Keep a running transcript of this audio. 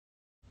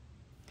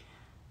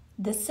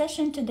This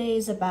session today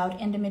is about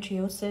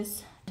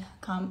endometriosis,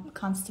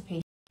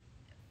 constipation.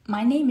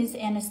 My name is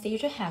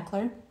Anastasia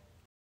Hackler,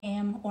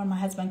 or my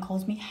husband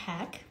calls me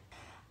Hack.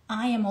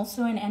 I am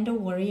also an endo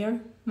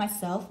warrior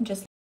myself,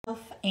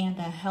 and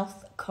a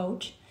health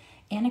coach,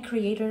 and a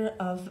creator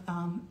of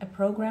a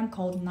program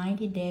called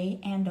 90-Day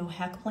Endo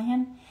Hack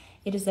Plan.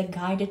 It is a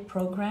guided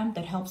program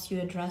that helps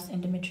you address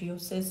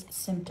endometriosis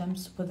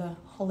symptoms with a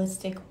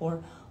holistic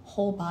or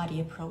whole body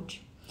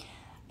approach.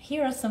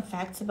 Here are some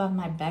facts about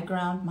my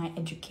background, my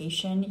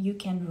education. You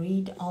can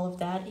read all of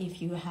that.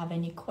 If you have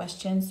any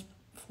questions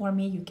for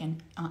me, you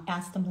can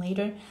ask them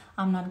later.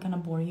 I'm not going to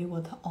bore you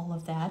with all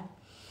of that.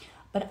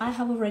 But I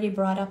have already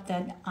brought up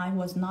that I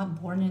was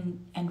not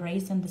born and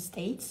raised in the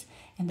States,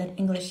 and that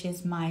English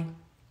is my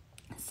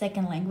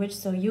second language.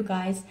 So you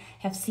guys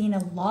have seen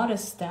a lot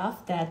of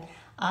stuff that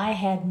I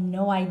had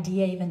no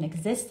idea even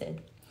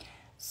existed.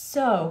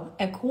 So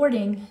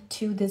according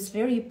to this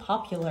very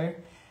popular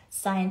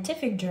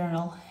scientific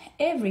journal,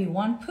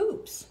 everyone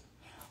poops.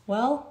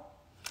 Well,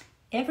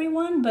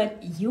 everyone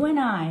but you and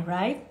I,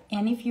 right?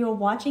 And if you're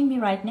watching me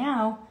right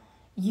now,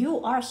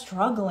 you are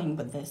struggling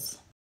with this.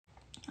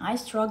 I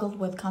struggled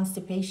with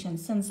constipation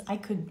since I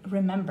could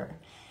remember.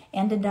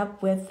 Ended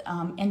up with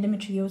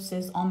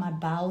endometriosis on my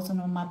bowels and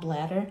on my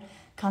bladder.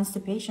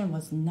 Constipation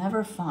was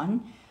never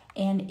fun,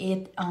 and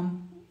it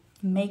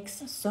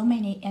makes so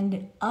many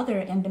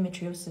other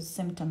endometriosis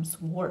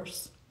symptoms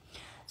worse.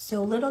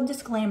 So, little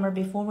disclaimer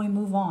before we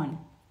move on.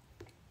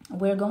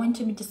 We're going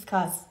to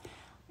discuss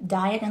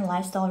diet and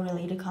lifestyle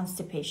related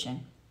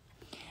constipation.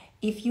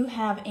 If you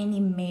have any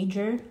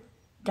major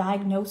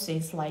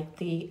diagnoses like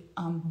the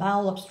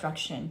bowel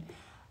obstruction,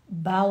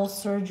 bowel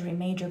surgery,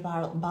 major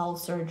bowel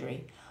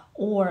surgery,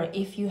 or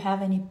if you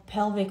have any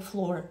pelvic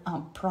floor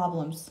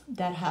problems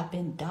that have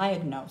been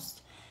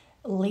diagnosed,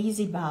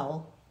 lazy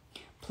bowel,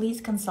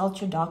 please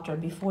consult your doctor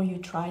before you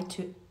try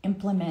to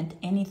implement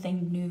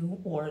anything new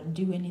or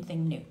do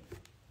anything new.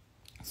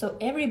 So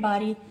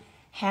everybody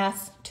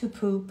has to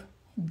poop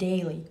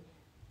daily,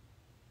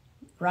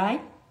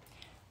 right?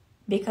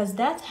 Because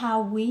that's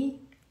how we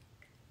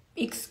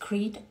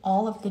excrete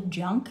all of the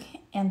junk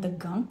and the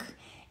gunk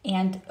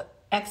and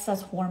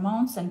excess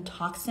hormones and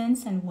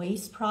toxins and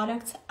waste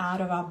products out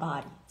of our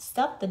body.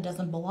 Stuff that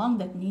doesn't belong,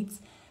 that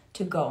needs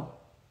to go.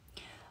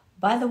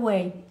 By the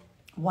way,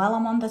 while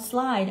I'm on the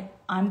slide,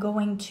 I'm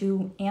going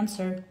to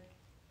answer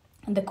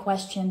the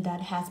question that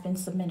has been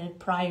submitted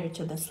prior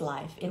to this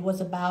live. It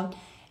was about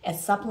a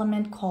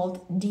supplement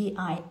called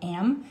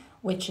DIM,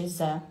 which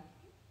is a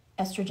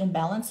estrogen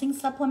balancing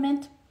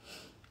supplement.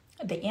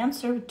 The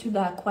answer to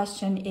that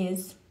question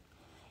is,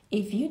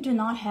 if you do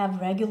not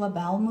have regular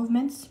bowel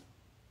movements,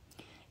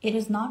 it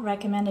is not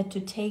recommended to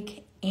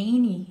take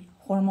any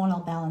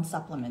hormonal balance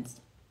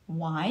supplements.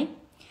 Why?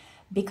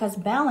 Because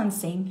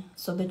balancing,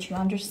 so that you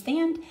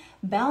understand,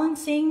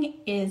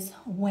 balancing is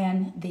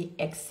when the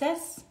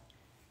excess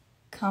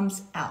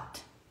comes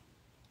out.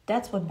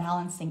 That's what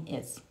balancing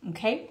is,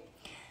 okay?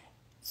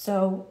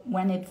 So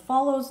when it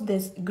follows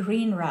this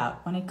green route,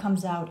 when it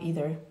comes out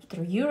either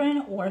through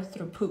urine or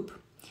through poop,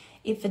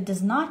 if it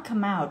does not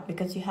come out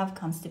because you have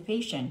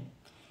constipation,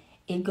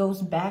 it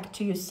goes back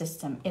to your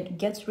system. It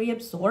gets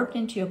reabsorbed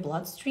into your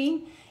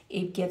bloodstream.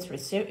 It gets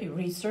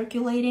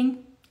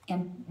recirculating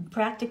and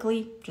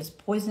practically just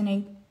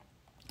poisoning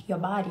your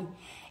body.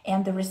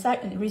 And the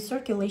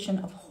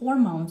recirculation of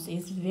hormones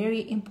is a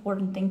very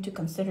important thing to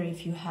consider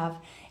if you have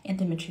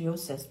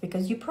endometriosis,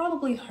 because you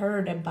probably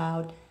heard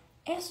about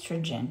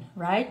estrogen,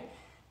 right?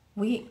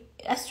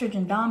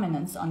 Estrogen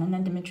dominance on an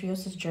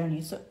endometriosis journey.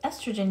 So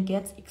estrogen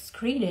gets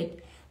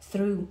excreted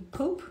through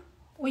poop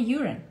or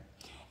urine.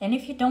 And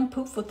if you don't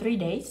poop for 3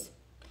 days,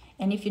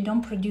 and if you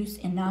don't produce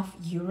enough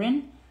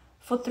urine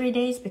for 3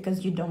 days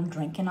because you don't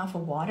drink enough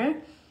of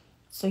water,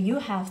 so you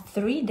have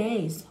 3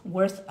 days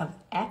worth of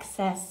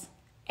extra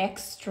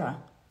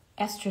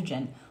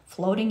estrogen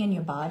floating in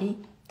your body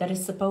that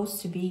is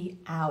supposed to be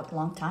out a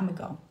long time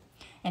ago.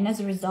 And as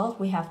a result,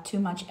 we have too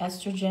much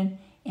estrogen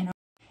in our.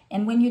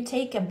 And when you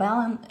take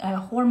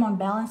a hormone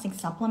balancing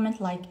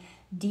supplement like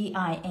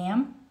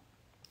DIM,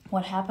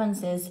 what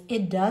happens is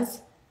it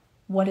does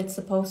what it's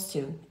supposed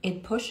to.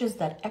 It pushes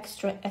that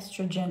extra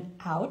estrogen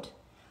out,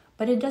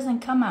 but it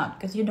doesn't come out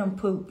because you don't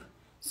poop.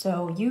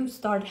 So you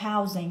start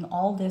housing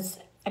all this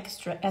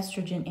extra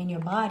estrogen in your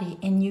body,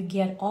 and you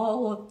get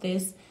all of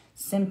these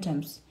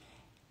symptoms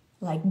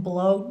like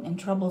bloat and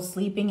trouble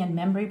sleeping and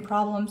memory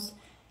problems.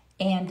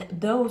 And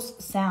those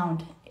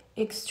sound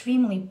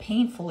extremely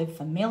painfully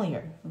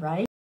familiar,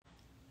 right?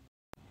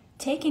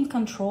 Taking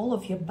control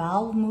of your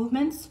bowel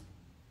movements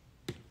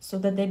so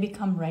that they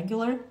become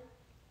regular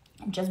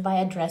just by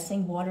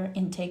addressing water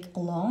intake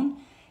alone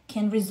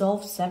can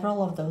resolve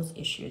several of those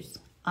issues.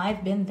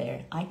 I've been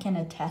there. I can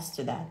attest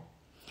to that.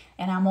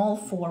 And I'm all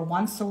for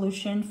one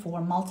solution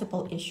for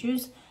multiple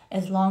issues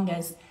as long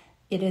as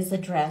it is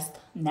addressed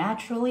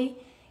naturally.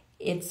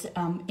 It's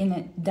done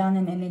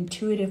in an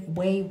intuitive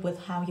way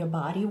with how your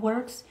body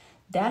works.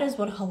 That is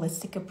what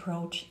holistic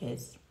approach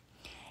is.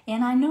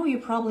 And I know you're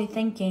probably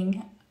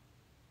thinking,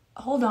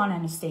 hold on,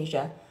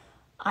 Anastasia,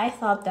 I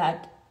thought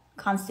that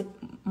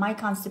my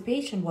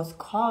constipation was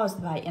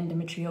caused by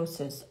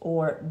endometriosis,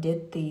 or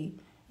did the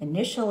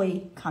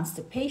initially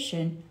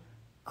constipation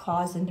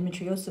cause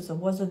endometriosis, or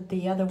was it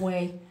the other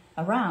way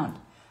around?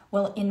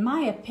 Well, in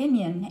my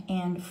opinion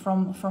and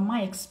from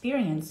my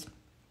experience,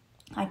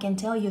 I can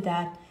tell you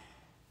that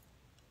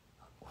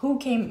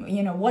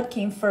what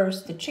came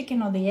first, the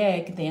chicken or the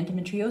egg, the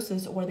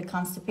endometriosis or the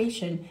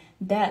constipation,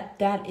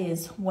 that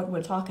is what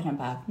we're talking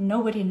about.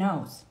 Nobody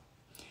knows.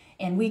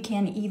 And we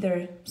can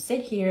either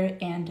sit here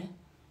and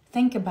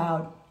think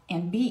about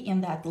and be in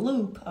that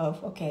loop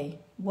of, okay,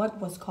 what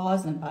was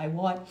caused and by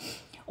what,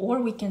 or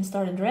we can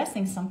start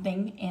addressing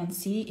something and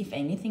see if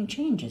anything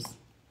changes.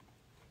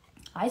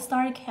 I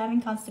started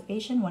having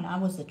constipation when I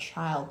was a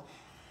child,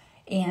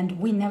 and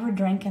we never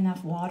drank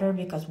enough water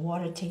because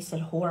water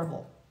tasted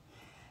horrible.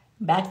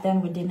 Back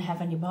then, we didn't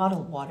have any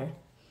bottled water,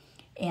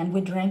 and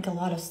we drank a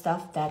lot of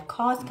stuff that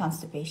caused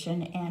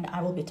constipation, and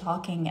I will be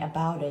talking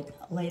about it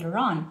later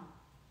on.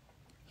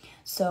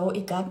 So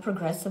it got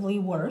progressively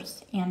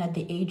worse, and at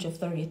the age of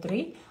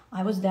 33,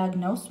 I was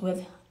diagnosed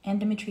with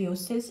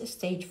endometriosis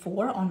stage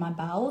 4 on my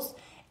bowels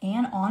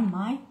and on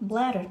my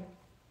bladder.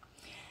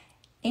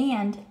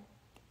 And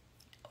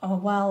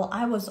while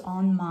I was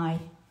on my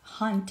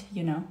hunt,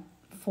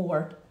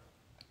 for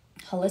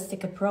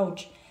holistic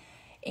approach,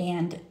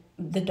 and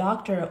the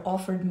doctor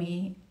offered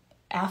me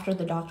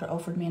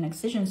an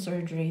excision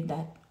surgery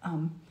that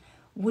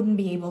wouldn't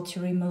be able to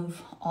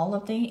remove all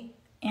of the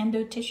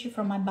endo tissue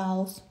from my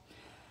bowels,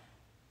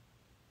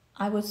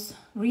 I was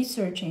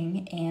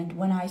researching, and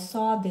when I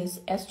saw this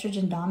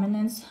estrogen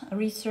dominance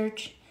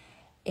research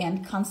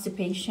and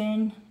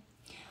constipation,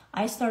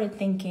 I started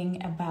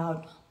thinking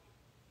about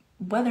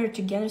whether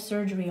to get a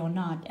surgery or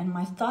not. And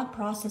my thought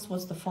process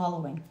was the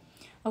following.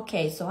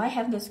 Okay, so I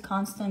have this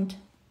constant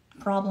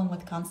problem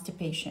with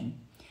constipation.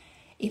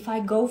 If I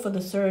go for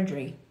the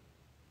surgery,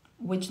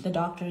 which the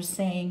doctor is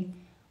saying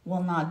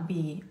will not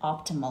be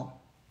optimal,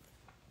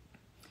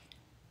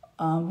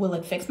 will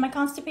it fix my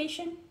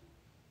constipation?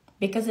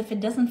 Because if it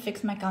doesn't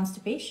fix my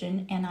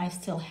constipation and I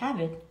still have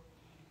it,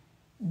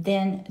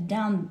 then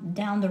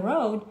down the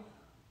road,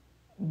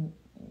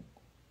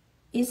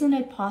 isn't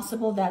it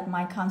possible that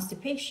my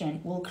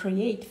constipation will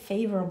create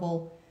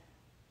favorable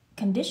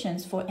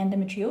conditions for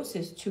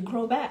endometriosis to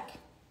grow back?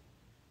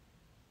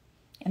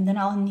 And then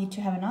I'll need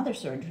to have another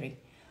surgery.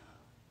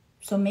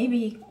 So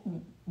maybe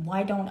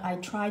why don't I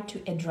try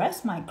to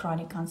address my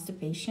chronic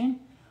constipation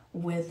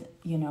with,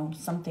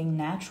 something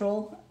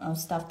natural,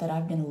 stuff that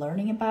I've been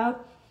learning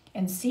about,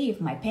 and see if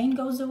my pain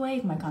goes away,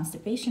 if my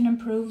constipation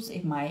improves,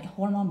 if my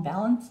hormone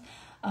balance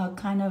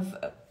kind of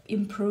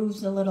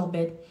improves a little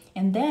bit.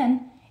 And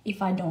then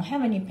if I don't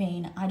have any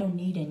pain, I don't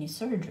need any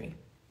surgery.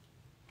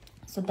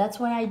 So that's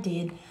what I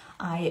did.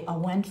 I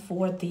went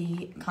for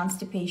the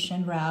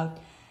constipation route,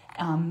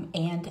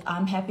 and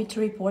I'm happy to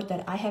report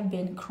that I have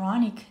been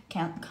chronic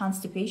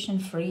constipation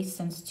free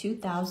since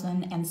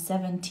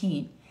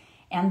 2017,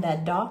 and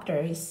that doctor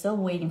is still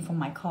waiting for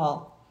my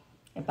call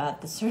about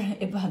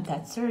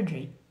that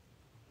surgery.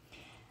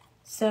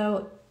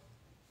 So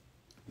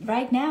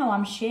right now,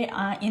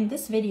 in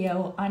this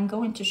video, I'm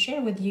going to share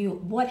with you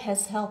what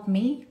has helped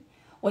me,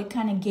 what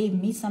kind of gave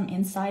me some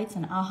insights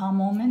and aha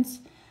moments,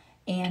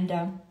 and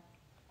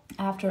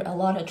after a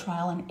lot of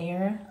trial and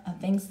error,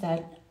 things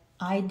that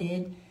I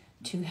did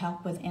to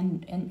help with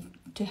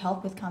to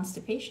help with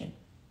constipation.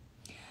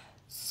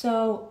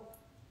 So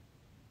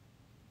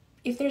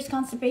if there's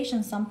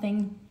constipation,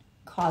 something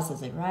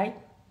causes it, right?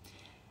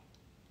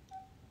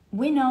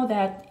 We know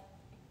that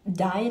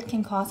diet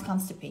can cause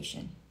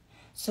constipation.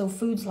 So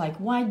foods like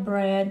white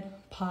bread,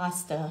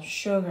 pasta,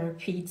 sugar,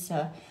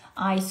 pizza,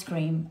 ice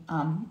cream,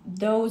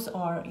 those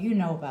are,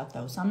 about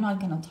those. I'm not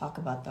going to talk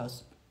about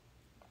those.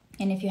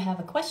 And if you have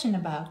a question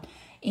about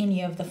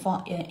any of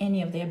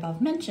the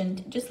above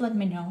mentioned, just let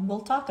me know.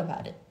 We'll talk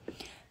about it.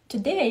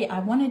 Today, I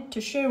wanted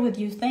to share with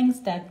you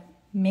things that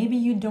maybe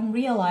you don't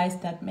realize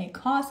that may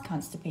cause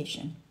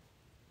constipation.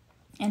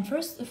 And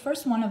the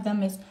first one of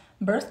them is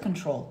birth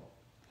control.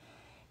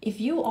 If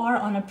you are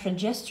on a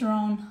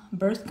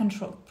birth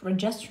control,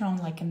 progesterone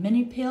like a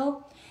mini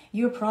pill,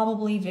 you're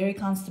probably very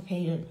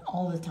constipated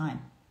all the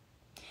time.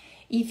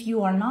 If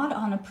you are not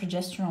on a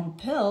progesterone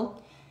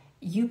pill,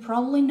 you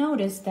probably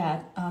notice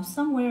that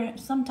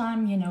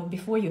sometime,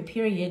 before your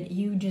period,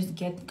 you just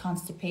get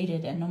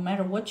constipated, and no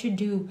matter what you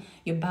do,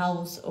 your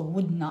bowels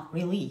would not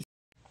release.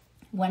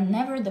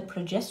 Whenever the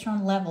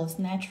progesterone levels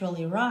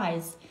naturally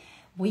rise,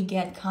 we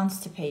get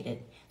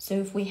constipated. So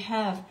if we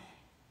have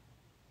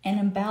an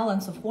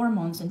imbalance of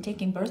hormones and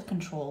taking birth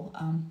control,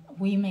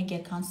 we may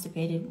get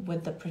constipated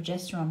with the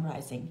progesterone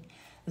rising.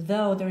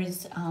 Though there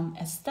is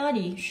a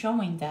study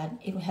showing that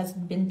it has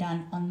been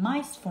done on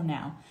mice for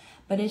now,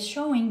 but it's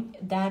showing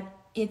that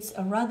it's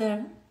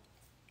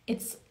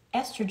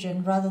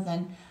estrogen rather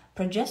than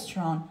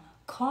progesterone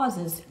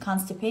causes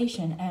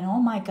constipation. And oh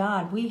my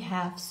God, we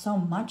have so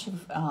much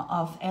of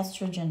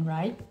estrogen,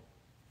 right?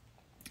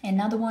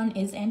 Another one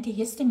is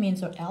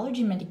antihistamines or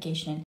allergy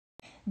medication.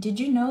 Did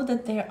you know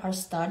that there are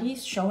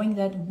studies showing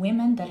that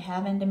women that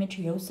have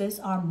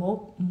endometriosis are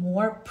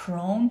more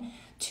prone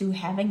to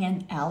having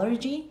an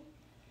allergy?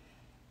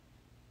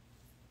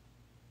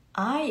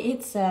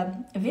 It's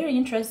a very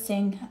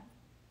interesting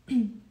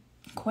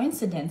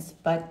coincidence,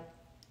 but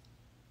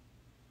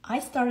I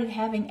started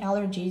having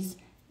allergies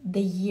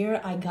the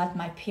year I got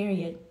my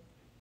period.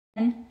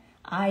 And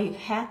I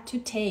had to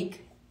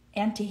take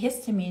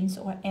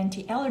antihistamines or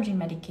anti-allergy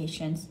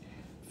medications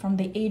from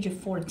the age of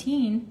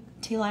 14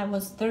 till I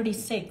was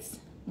 36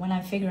 when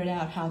I figured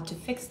out how to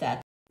fix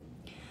that.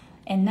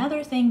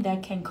 Another thing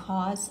that can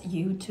cause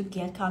you to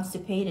get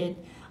constipated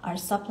are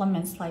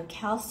supplements like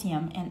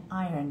calcium and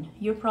iron.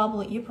 You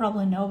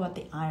probably know about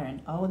the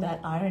iron. Oh,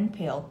 that iron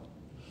pill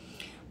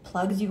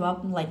plugs you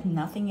up like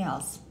nothing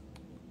else.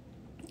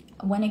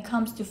 When it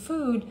comes to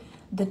food,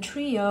 the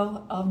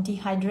trio of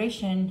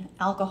dehydration,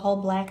 alcohol,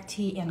 black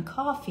tea, and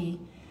coffee,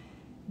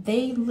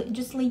 they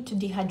just lead to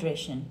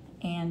dehydration.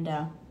 And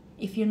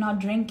if you're not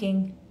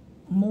drinking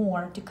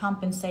more to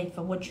compensate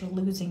for what you're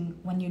losing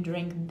when you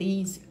drink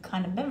these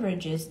kind of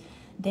beverages,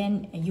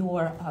 then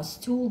your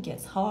stool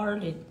gets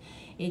hard,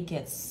 it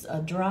gets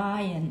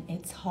dry, and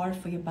it's hard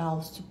for your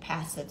bowels to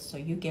pass it, so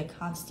you get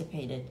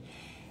constipated.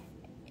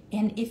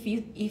 And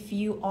if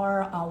you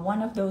are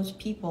one of those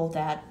people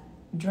that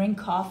drink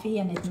coffee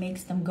and it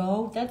makes them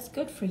go, that's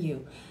good for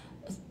you.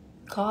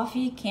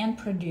 Coffee can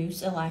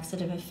produce a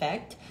laxative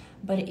effect,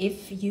 but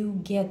if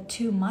you get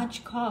too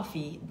much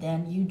coffee,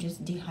 then you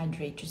just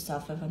dehydrate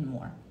yourself even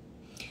more.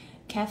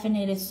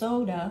 Caffeinated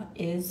soda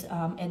is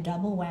a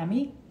double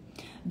whammy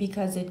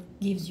because it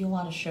gives you a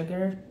lot of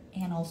sugar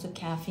and also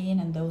caffeine,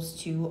 and those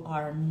two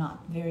are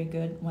not very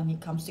good when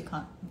it comes to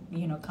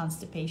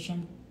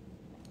constipation.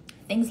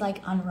 Things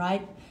like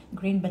unripe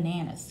green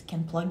bananas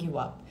can plug you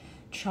up.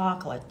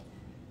 Chocolate,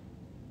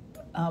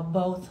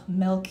 both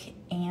milk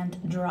and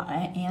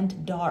dry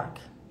and dark,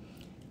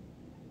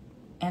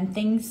 and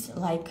things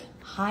like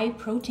high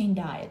protein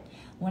diet.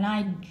 When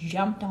I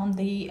jumped on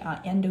the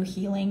endo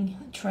healing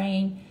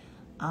train,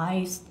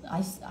 I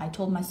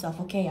told myself,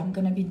 okay, I'm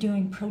gonna be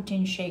doing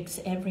protein shakes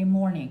every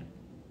morning,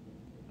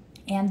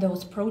 and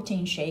those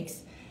protein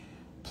shakes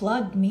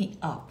plugged me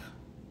up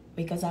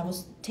because I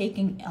was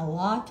taking a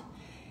lot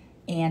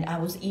and I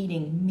was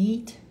eating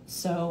meat.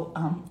 So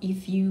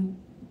if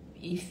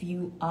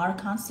you are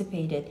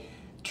constipated,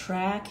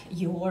 track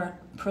your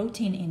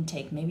protein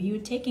intake. Maybe you're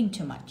taking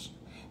too much.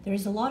 There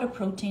is a lot of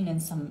protein in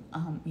some,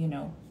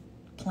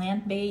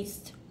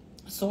 plant-based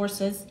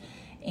sources,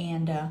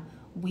 and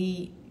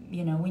we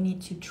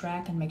need to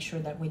track and make sure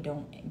that we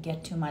don't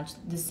get too much.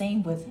 The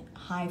same with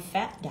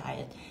high-fat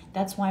diet.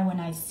 That's why when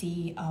I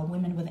see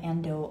women with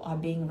endo are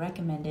being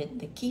recommended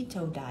the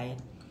keto diet,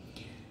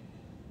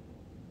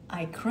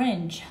 I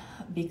cringe,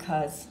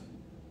 because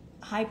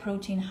high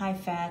protein, high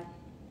fat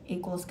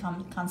equals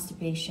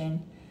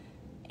constipation,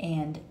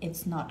 and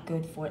it's not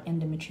good for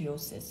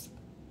endometriosis.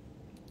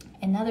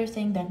 Another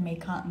thing that may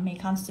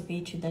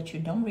constipate you that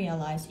you don't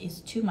realize is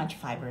too much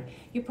fiber.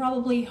 You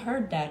probably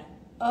heard that,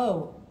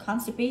 oh,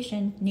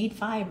 constipation, need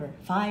fiber,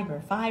 fiber,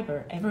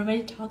 fiber.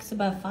 Everybody talks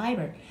about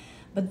fiber,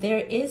 but there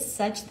is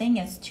such thing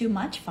as too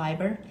much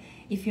fiber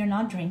if you're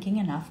not drinking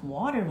enough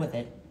water with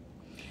it.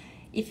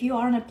 If you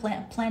are on a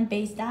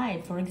plant-based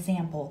diet, for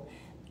example,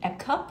 1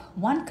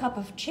 cup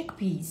of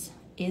chickpeas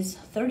is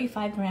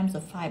 35 grams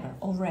of fiber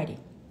already.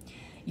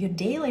 Your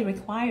daily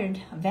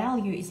required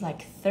value is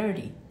like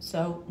 30.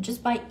 So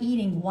just by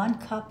eating 1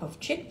 cup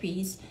of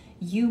chickpeas,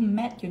 you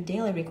met your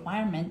daily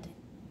requirement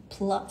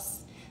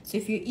plus. So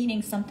if you're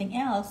eating something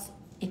else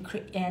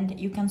and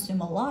you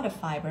consume a lot of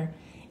fiber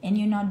and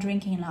you're not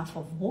drinking enough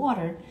of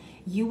water,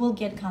 you will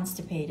get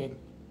constipated.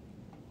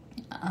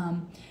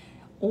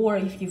 Or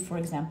if you, for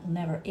example,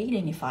 never ate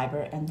any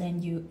fiber and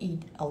then you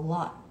eat a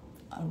lot,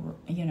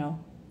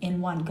 in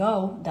one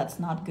go, that's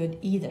not good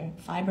either.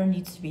 Fiber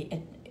needs to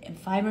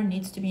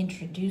be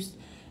introduced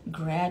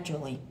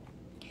gradually.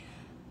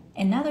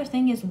 Another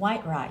thing is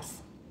white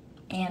rice.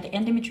 And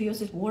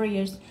endometriosis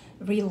warriors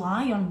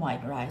rely on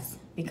white rice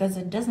because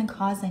it doesn't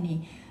cause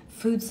any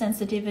food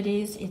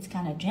sensitivities. It's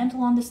kind of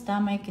gentle on the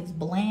stomach. It's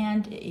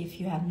bland. If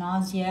you have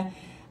nausea,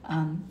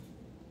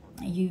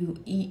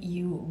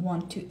 you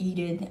want to eat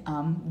it.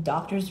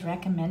 Doctors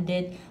recommend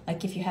it.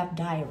 Like if you have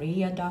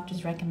diarrhea,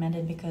 doctors recommend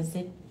it because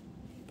it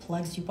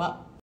plugs you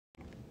up.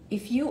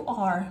 If you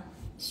are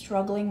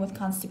struggling with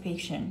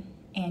constipation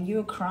and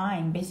you're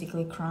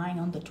basically crying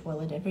on the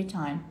toilet every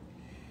time,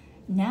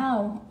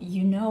 now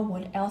you know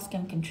what else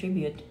can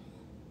contribute,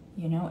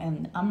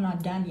 and I'm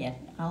not done yet.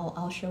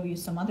 I'll show you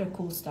some other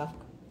cool stuff.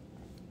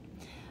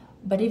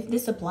 But if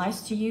this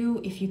applies to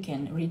you, if you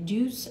can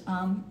reduce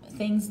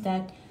things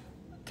that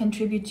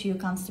contribute to your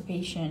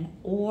constipation,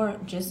 or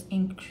just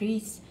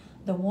increase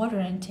the water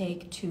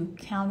intake to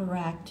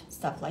counteract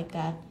stuff like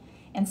that.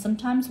 And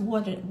sometimes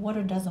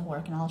water doesn't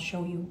work, and I'll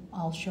show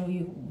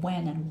you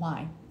when and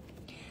why.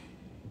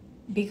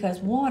 Because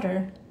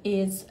water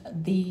is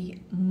the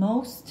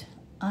most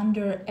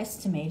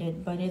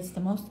underestimated, but it's the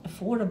most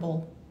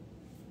affordable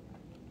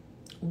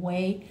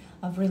way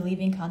of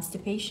relieving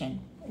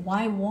constipation.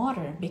 Why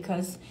water?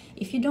 Because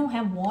if you don't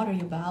have water,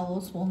 your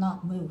bowels will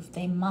not move.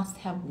 They must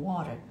have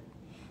water.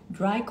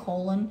 Dry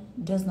colon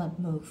does not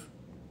move.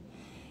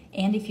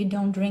 And if you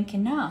don't drink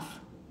enough,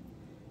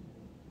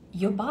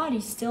 your body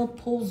still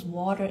pulls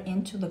water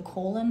into the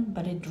colon,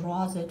 but it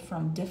draws it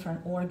from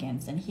different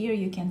organs. And here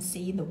you can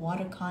see the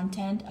water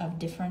content of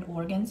different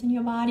organs in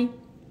your body.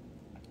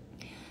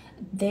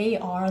 They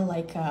are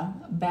like a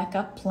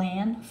backup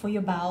plan for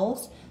your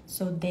bowels,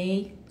 so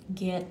they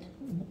give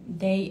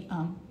the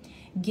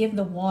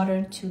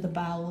water to the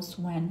bowels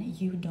when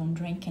you don't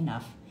drink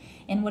enough.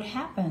 And what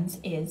happens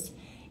is,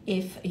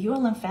 if your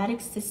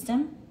lymphatic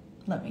system,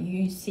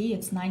 you see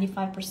it's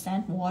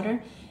 95%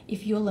 water,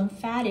 if your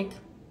lymphatic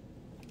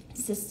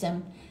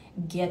system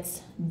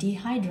gets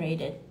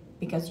dehydrated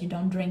because you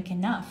don't drink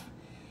enough,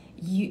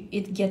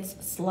 it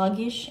gets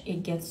sluggish,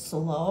 it gets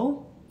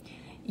slow,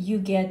 you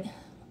get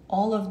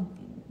all of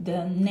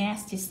the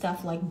nasty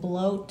stuff like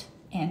bloat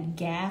and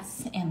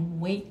gas and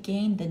weight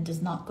gain that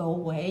does not go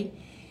away.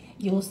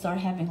 You'll start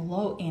having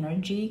low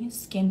energy,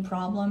 skin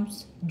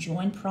problems,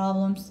 joint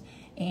problems,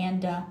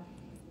 and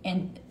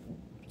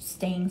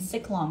staying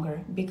sick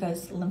longer,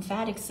 because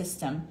lymphatic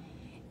system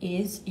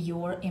is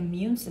your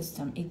immune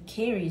system. It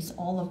carries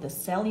all of the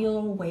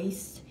cellular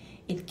waste,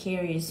 it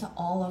carries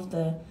all of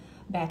the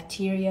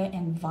bacteria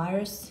and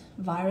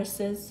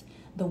viruses,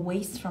 the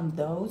waste from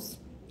those,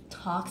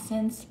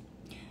 toxins,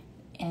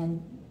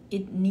 and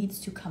it needs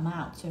to come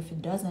out. So if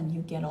it doesn't,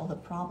 you get all the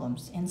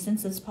problems. And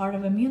since it's part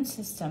of immune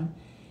system,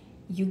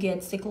 you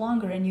get sick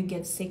longer and you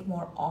get sick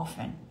more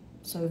often.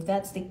 So if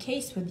that's the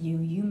case with you,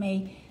 you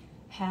may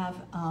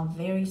have a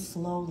very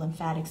slow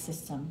lymphatic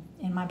system.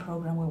 In my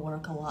program, we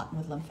work a lot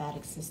with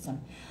lymphatic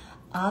system.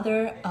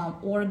 Other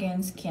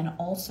organs can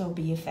also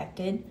be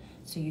affected.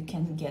 So you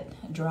can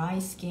get dry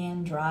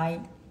skin,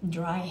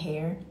 dry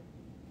hair.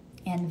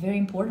 And very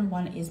important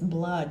one is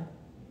blood.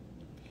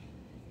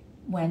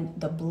 When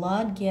the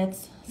blood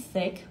gets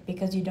thick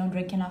because you don't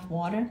drink enough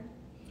water,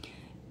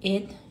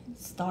 it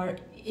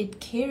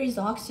carries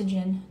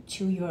oxygen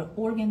to your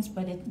organs,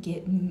 but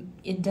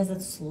it does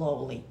it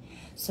slowly.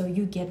 So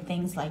you get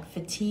things like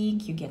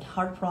fatigue, you get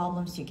heart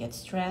problems, you get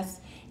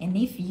stress. And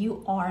if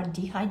you are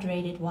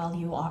dehydrated while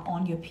you are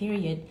on your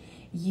period,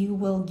 you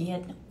will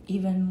get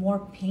even more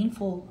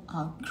painful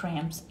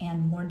cramps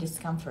and more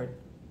discomfort.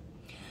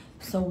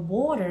 So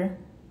water,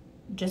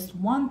 just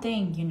one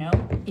thing,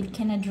 it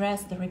can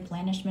address the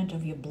replenishment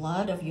of your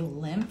blood, of your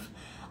lymph,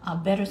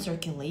 better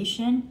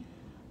circulation,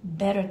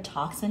 better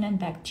toxin and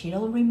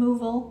bacterial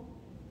removal,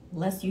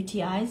 less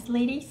UTIs,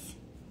 ladies,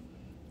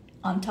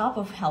 on top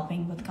of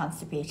helping with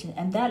constipation.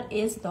 And that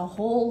is the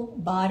whole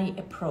body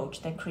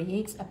approach that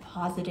creates a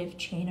positive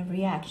chain of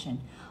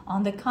reaction.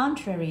 On the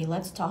contrary,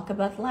 let's talk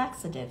about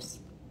laxatives.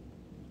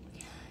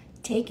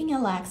 Taking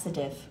a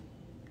laxative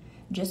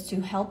just to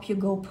help you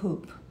go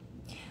poop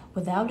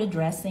without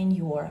addressing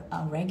your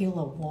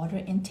regular water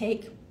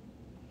intake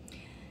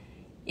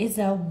is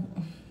a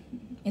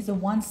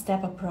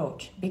one-step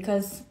approach,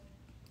 because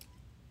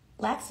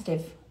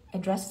laxative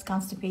addresses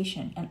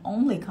constipation and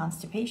only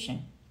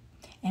constipation,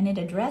 and it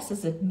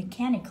addresses it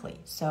mechanically.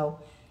 So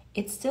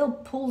it still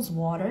pulls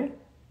water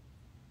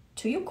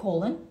to your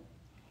colon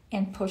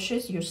and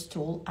pushes your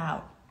stool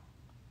out.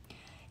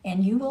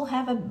 And you will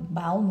have a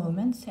bowel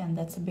movements, and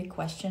that's a big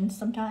question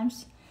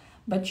sometimes,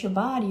 but your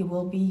body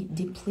will be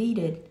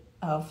depleted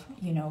of,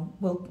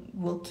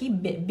 will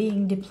keep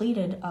being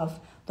depleted of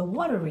the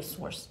water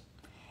resource.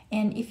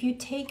 And if you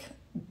take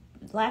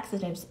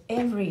laxatives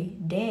every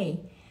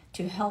day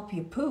to help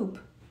you poop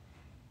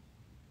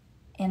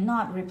and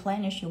not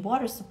replenish your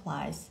water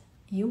supplies,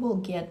 you will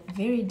get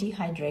very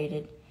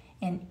dehydrated.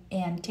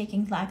 And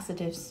taking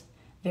laxatives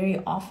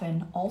very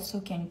often also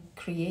can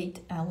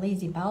create a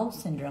lazy bowel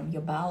syndrome.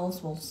 Your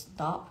bowels will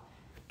stop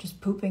just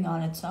pooping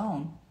on its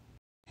own.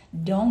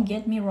 Don't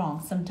get me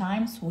wrong,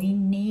 sometimes we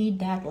need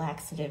that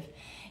laxative,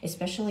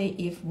 especially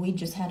if we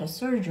just had a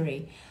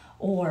surgery,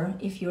 or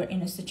if you're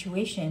in a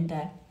situation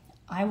that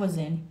I was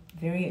in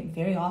very,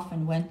 very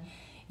often, when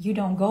you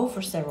don't go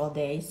for several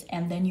days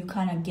and then you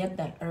kind of get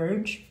that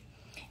urge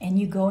and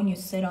you go and you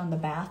sit on the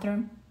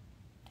bathroom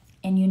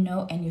and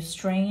and you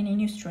strain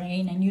and you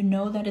strain and you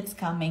know that it's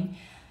coming,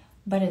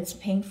 but it's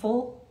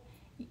painful,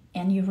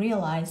 and you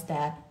realize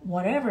that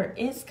whatever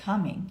is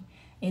coming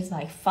is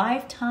like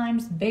 5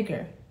 times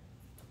bigger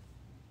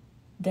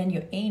than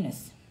your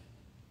anus.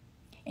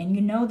 And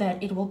you know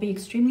that it will be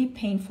extremely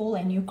painful,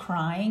 and you're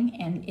crying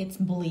and it's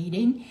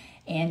bleeding,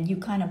 and you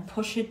kind of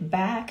push it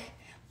back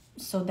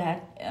so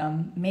that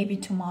maybe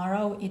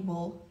tomorrow it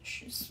will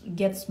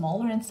get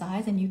smaller in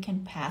size and you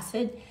can pass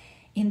it.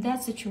 In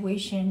that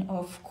situation,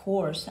 of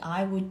course,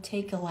 I would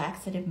take a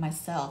laxative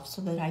myself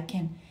so that I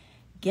can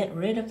get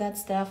rid of that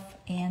stuff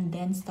and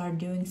then start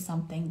doing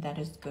something that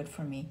is good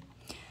for me.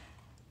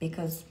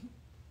 Because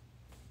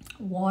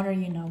water,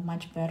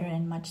 much better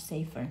and much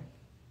safer.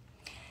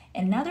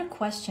 Another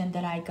question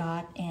that I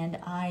got, and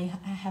I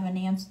have an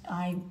answer,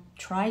 I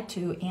tried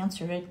to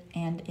answer it,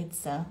 and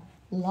it's a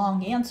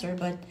long answer,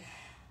 but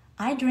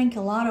I drink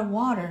a lot of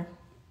water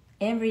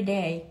every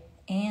day,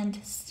 and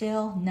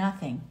still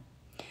nothing.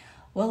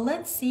 Well,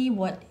 let's see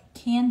what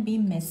can be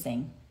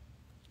missing.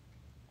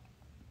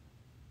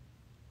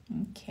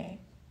 Okay.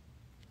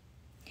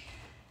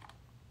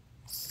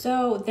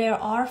 So there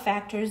are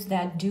factors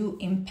that do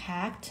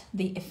impact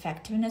the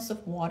effectiveness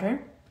of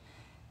water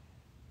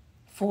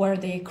for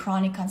the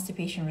chronic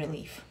constipation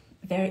relief.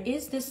 There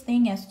is this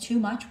thing as too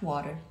much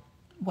water.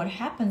 What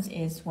happens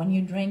is when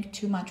you drink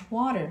too much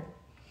water,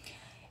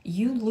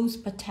 you lose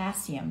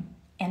potassium,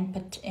 and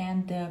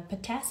the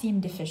potassium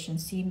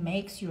deficiency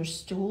makes your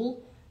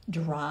stool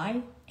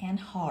dry and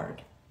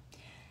hard.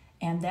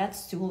 And that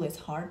stool is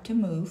hard to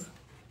move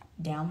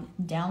down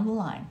the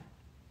line.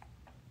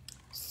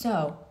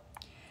 So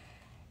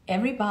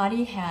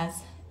everybody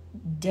has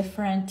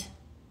different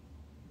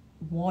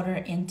water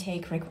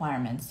intake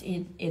requirements.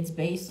 It's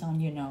based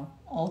on,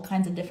 all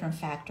kinds of different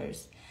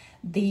factors.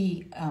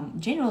 The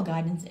general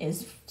guidance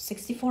is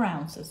 64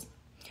 ounces.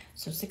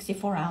 So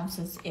 64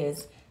 ounces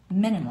is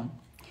minimum.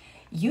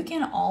 You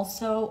can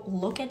also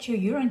look at your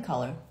urine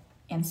color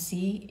and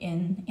see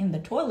in the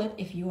toilet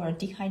if you are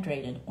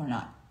dehydrated or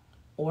not,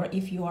 or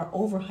if you are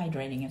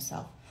overhydrating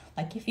yourself.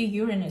 Like if your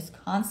urine is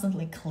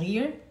constantly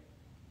clear,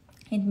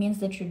 it means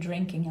that you're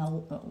drinking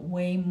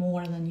way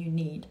more than you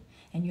need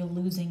and you're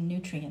losing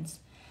nutrients.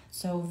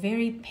 So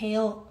very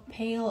pale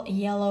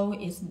yellow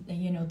is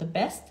the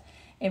best.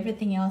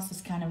 Everything else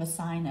is kind of a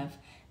sign of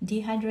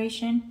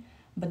dehydration,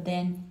 but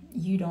then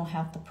you don't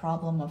have the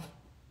problem of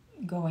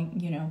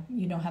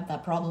you don't have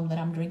that problem that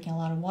I'm drinking a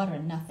lot of water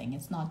and nothing.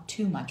 It's not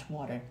too much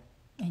water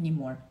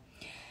anymore.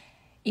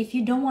 If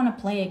you don't want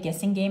to play a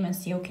guessing game and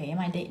see, okay, am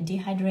I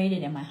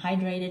dehydrated? Am I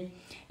hydrated?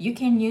 You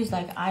can use,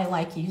 I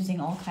like using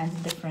all kinds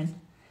of different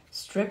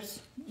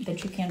strips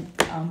that you can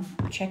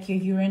check your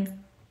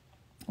urine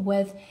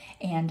with.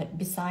 And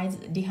besides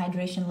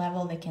dehydration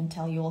level, they can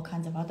tell you all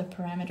kinds of other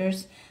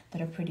parameters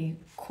that are pretty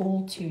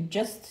cool to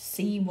just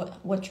see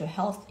what your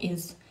health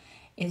is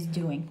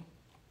doing.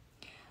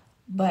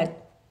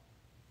 But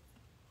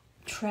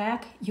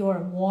track your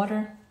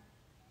water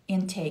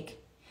intake.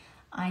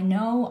 I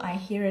know I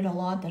hear it a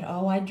lot that,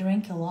 I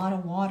drink a lot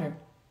of water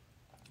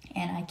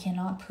and I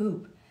cannot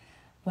poop.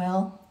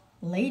 Well,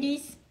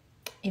 ladies,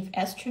 if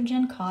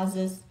estrogen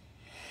causes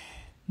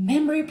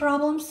memory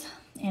problems,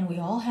 and we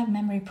all have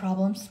memory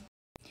problems,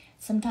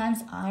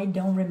 sometimes I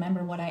don't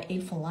remember what I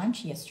ate for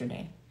lunch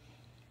yesterday.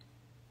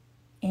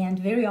 And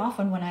very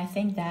often when I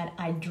think that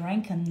I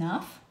drank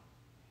enough,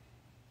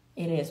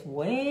 it is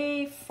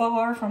way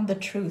far from the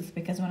truth,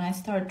 because when I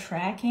start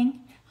tracking,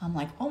 I'm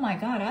like, oh my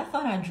God, I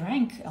thought I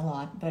drank a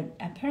lot, but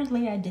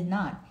apparently I did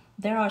not.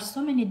 There are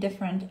so many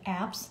different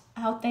apps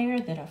out there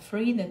that are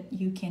free that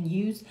you can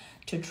use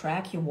to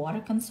track your water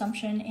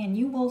consumption, and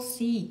you will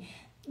see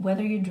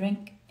whether you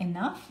drink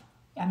enough,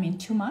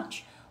 too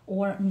much,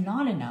 or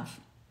not enough.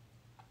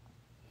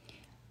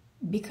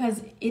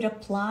 Because it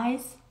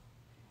applies,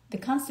 the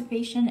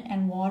constipation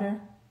and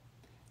water,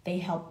 they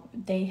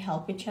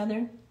help each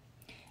other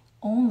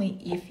only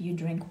if you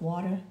drink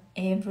water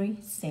every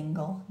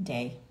single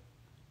day.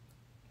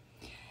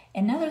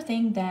 Another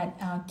thing that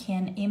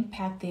can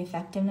impact the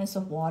effectiveness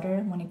of water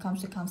when it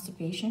comes to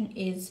constipation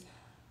is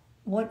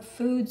what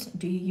foods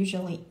do you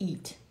usually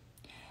eat?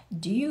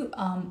 Do you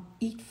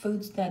eat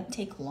foods that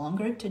take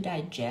longer to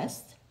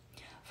digest?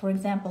 For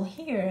example,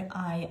 here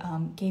I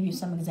gave you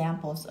some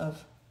examples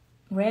of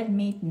red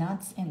meat,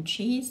 nuts, and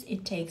cheese.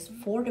 It takes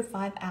 4 to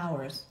 5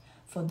 hours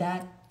for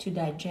that to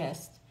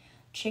digest.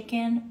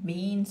 Chicken,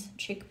 beans,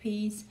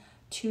 chickpeas,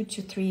 2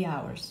 to 3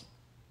 hours.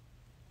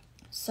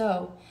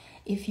 So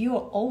if you're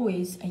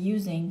always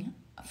using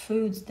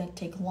foods that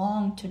take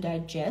long to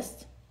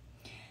digest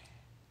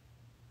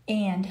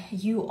and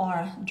you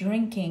are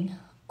drinking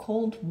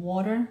cold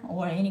water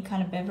or any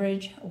kind of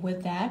beverage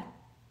with that,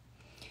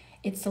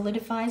 it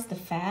solidifies the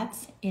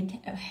fats. It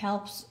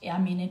helps,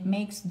 it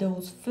makes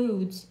those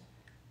foods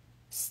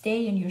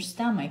stay in your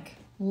stomach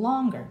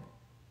longer.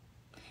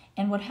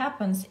 And what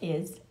happens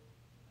is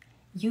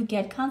you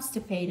get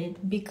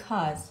constipated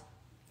because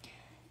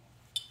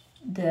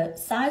the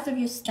size of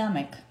your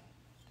stomach,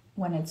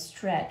 when it's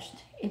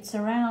stretched, it's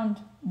around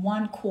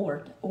 1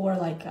 quart or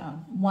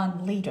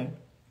 1 liter.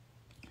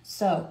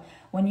 So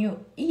when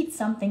you eat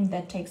something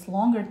that takes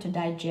longer to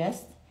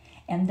digest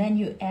and then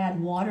you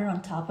add water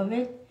on top of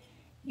it,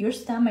 your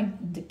stomach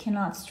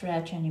cannot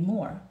stretch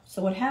anymore.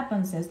 So what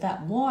happens is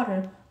that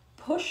water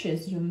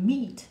pushes your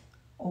meat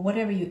or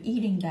whatever you're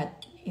eating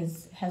that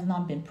has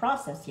not been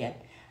processed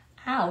yet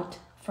out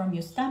from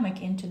your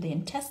stomach into the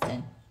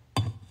intestine.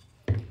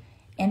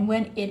 And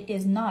when it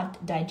is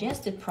not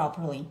digested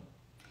properly,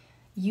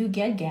 you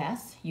get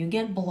gas, you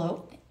get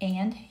bloat,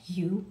 and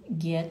you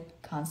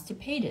get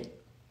constipated.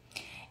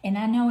 And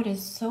I know it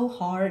is so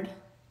hard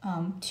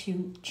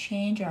to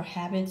change our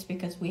habits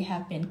because we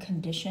have been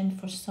conditioned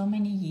for so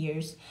many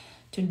years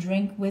to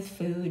drink with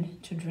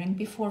food, to drink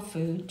before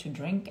food, to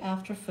drink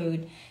after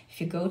food. If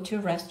you go to a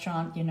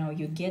restaurant,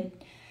 you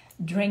get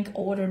drink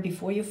order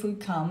before your food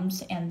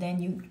comes, and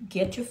then you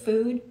get your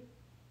food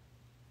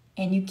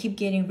and you keep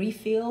getting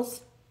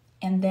refills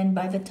And then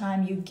by the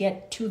time you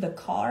get to the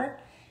car,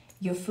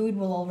 your food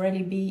will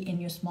already be in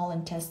your small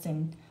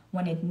intestine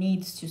when it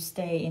needs to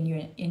stay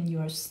in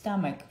your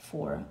stomach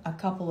for a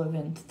couple of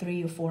even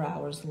 3 or 4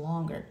 hours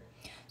longer.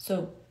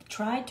 So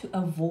try to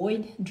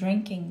avoid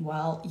drinking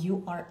while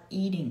you are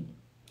eating.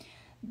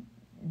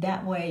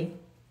 That way,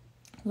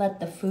 let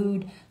the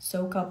food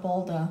soak up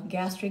all the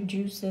gastric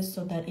juices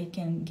so that it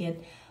can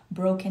get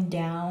broken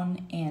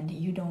down and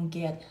you don't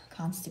get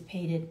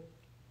constipated.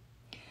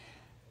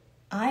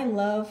 I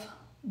love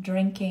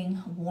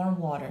drinking warm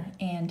water,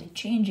 and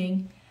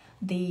changing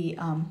the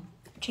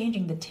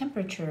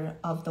temperature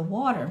of the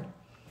water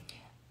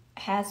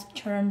has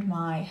turned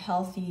my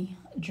healthy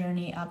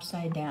journey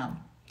upside down.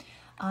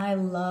 I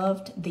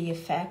loved the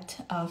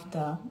effect of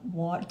the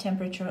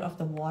temperature of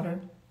the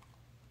water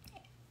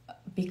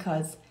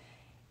because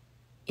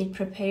it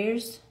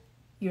prepares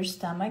your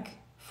stomach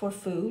for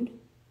food.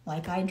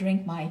 Like I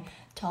drink my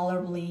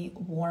tolerably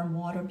warm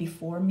water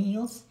before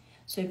meals,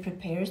 so it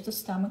prepares the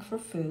stomach for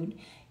food.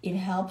 It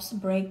helps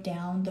break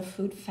down the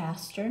food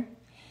faster.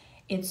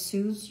 It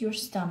soothes your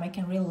stomach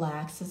and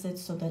relaxes it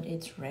so that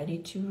it's ready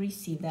to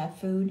receive that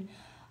food.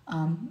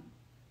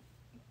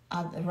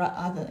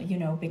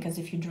 Because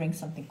if you drink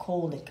something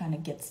cold, it kind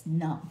of gets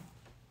numb.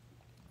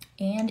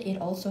 And it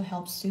also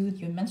helps soothe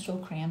your menstrual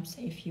cramps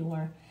if you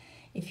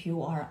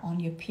are on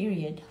your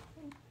period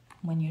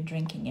when you're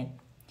drinking it.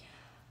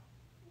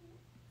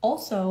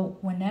 Also,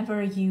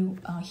 whenever you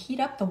heat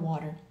up the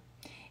water,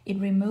 it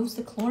removes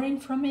the chlorine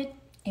from it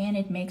and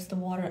it makes the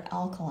water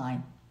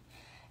alkaline.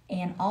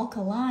 And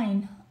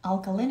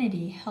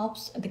alkalinity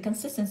helps the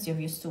consistency of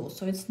your stool,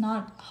 so it's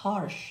not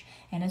harsh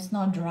and it's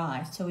not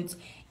dry, so it's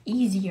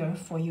easier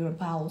for your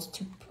bowels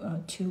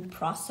to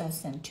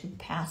process and to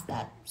pass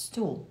that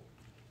stool.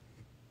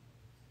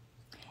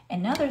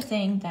 Another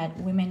thing that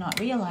we may not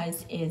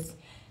realize is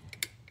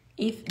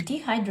if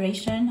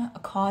dehydration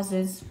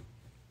causes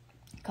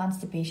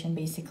constipation,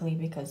 basically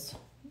because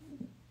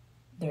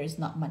there is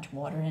not much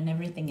water and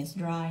everything is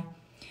dry.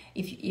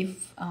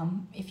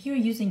 If you're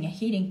using a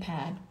heating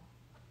pad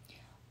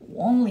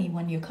only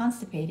when you're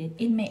constipated,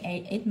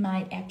 it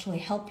might actually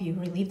help you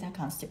relieve that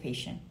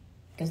constipation,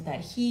 because that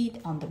heat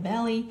on the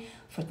belly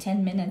for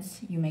 10 minutes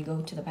you may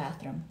go to the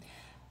bathroom.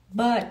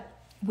 But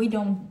we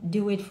don't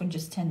do it for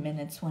just 10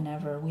 minutes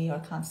whenever we are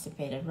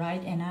constipated,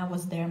 right? And I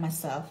was there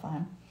myself.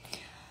 I'm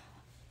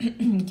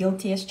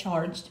guilty as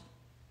charged.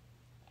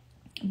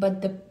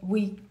 But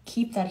we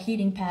keep that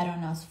heating pad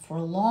on us for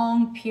a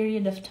long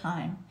period of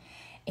time,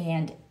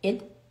 and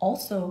it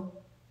also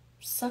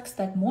sucks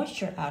that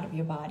moisture out of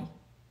your body.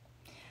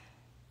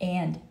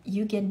 And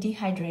you get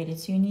dehydrated,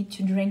 so you need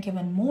to drink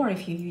even more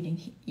if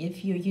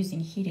you're using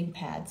heating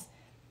pads.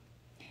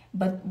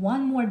 But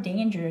one more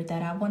danger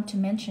that I want to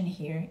mention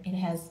here, it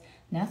has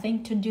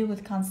nothing to do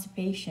with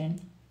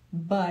constipation,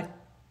 but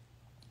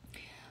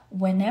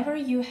whenever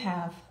you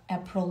have a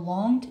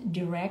prolonged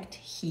direct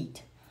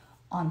heat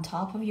on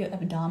top of your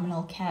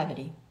abdominal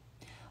cavity,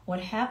 what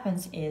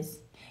happens is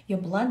your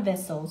blood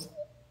vessels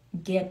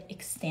get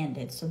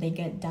extended, so they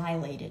get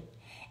dilated.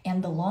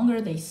 And the longer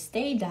they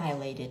stay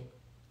dilated,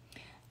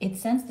 it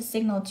sends the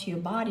signal to your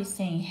body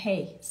saying,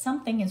 hey,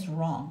 something is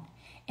wrong.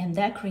 And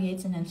that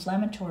creates an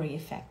inflammatory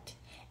effect.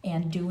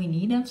 And do we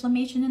need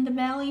inflammation in the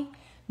belly?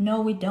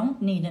 No, we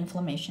don't need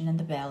inflammation in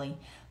the belly,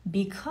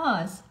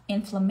 because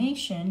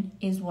inflammation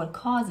is what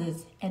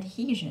causes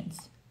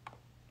adhesions.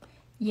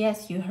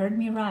 Yes, you heard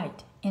me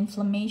right.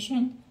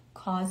 Inflammation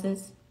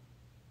causes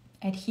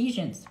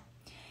adhesions.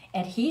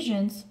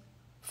 Adhesions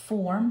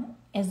form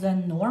as a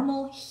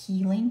normal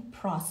healing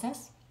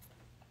process.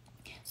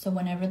 So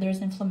whenever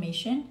there's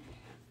inflammation,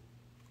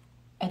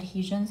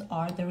 adhesions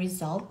are the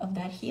result of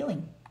that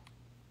healing.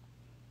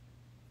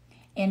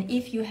 And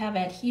if you have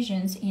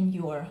adhesions in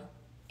your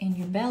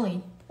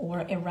belly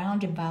or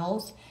around your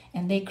bowels,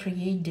 and they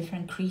create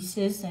different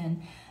creases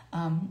and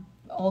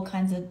all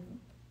kinds of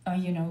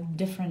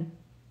different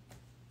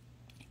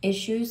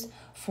issues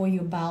for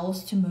your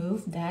bowels to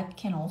move, that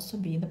can also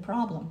be the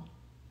problem.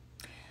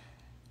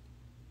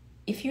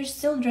 If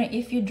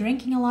you're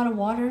drinking a lot of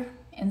water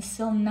and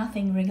still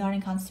nothing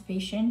regarding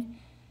constipation,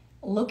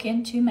 look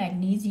into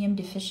magnesium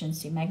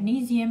deficiency.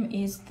 Magnesium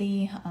is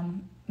the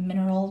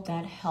mineral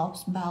that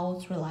helps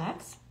bowels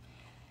relax,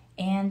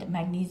 and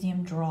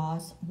magnesium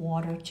draws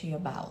water to your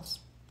bowels.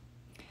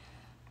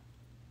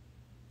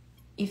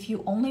 If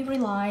you only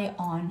rely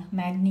on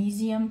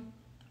magnesium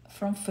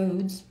from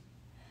foods,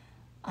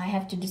 I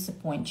have to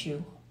disappoint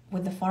you.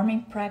 With the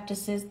farming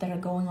practices that are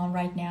going on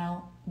right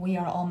now, we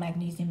are all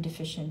magnesium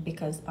deficient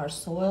because our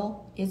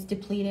soil is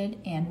depleted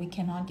and we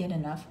cannot get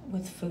enough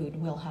with food.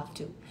 We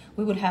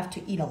would have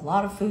to eat a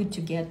lot of food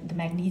to get the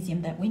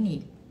magnesium that we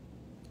need.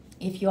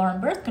 If you are on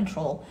birth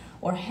control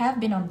or have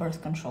been on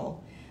birth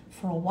control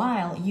for a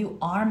while, you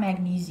are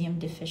magnesium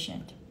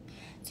deficient.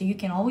 So you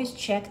can always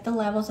check the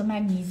levels of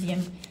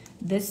magnesium.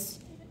 This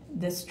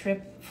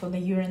strip for the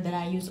urine that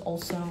I use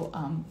also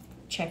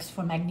checks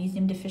for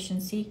magnesium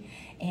deficiency,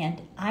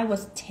 and I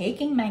was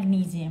taking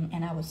magnesium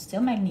and I was still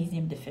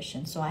magnesium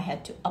deficient, so I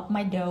had to up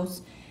my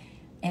dose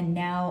And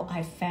now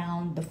I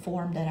found the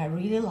form that I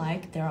really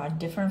like. There are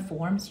different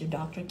forms. Your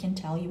doctor can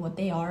tell you what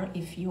they are.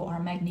 If you are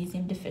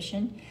magnesium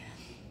deficient,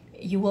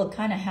 you will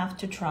kind of have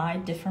to try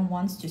different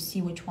ones to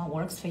see which one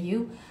works for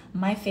you.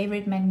 My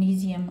favorite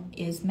magnesium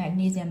is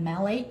magnesium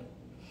malate.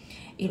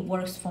 It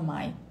works for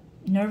my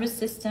nervous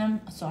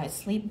system, so I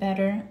sleep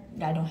better.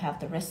 I don't have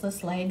the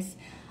restless legs.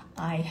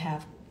 I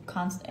have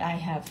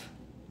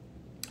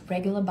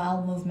regular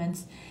bowel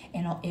movements,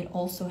 and it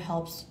also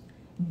helps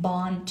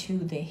bond to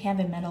the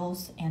heavy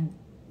metals and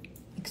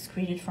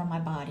excrete it from my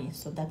body.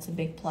 So that's a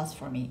big plus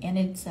for me, and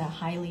it's a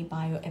highly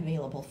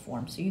bioavailable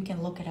form, so you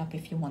can look it up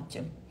if you want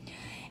to.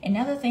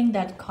 Another thing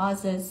that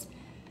causes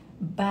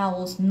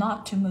bowels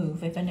not to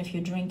move, even if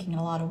you're drinking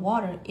a lot of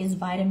water, is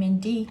vitamin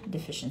D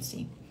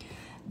deficiency.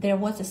 There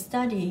was a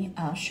study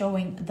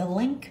showing the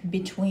link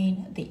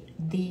between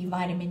the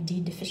vitamin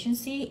D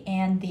deficiency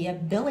and the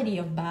ability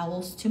of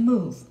bowels to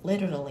move,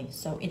 literally.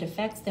 So it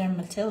affects their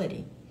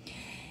motility.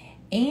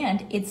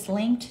 And it's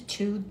linked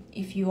to,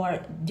 if you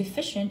are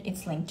deficient,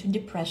 it's linked to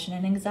depression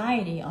and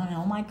anxiety. And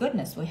oh my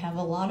goodness, we have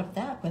a lot of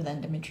that with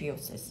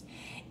endometriosis.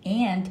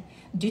 And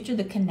due to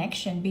the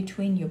connection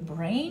between your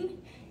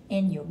brain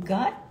and your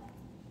gut,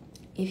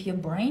 if your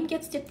brain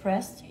gets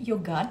depressed, your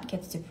gut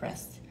gets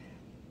depressed.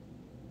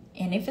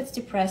 And if it's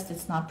depressed,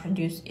 it's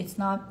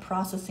not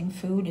processing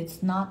food,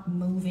 it's not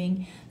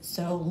moving.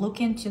 So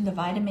look into the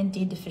vitamin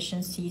D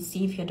deficiency,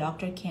 see if your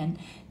doctor can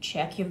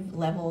check your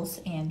levels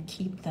and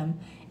keep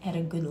them at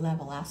a good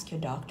level. Ask your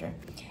doctor.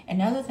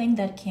 Another thing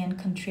that can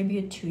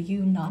contribute to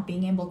you not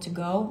being able to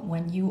go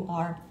when you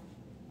are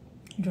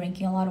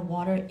drinking a lot of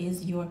water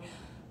is your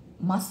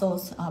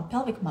muscles,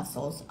 pelvic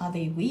muscles. Are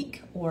they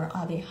weak, or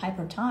are they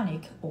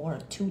hypertonic or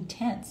too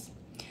tense?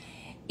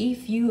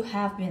 If you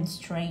have been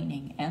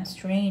straining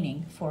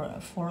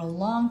for a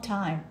long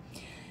time,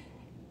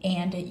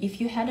 and if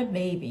you had a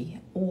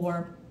baby,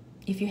 or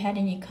if you had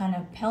any kind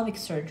of pelvic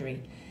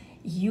surgery,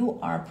 you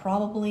are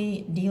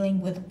probably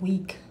dealing with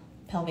weak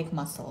pelvic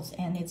muscles,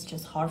 and it's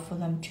just hard for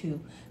them to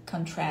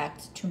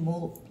contract, to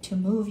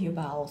move your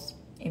bowels,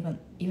 even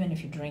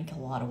if you drink a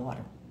lot of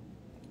water.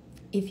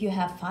 If you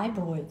have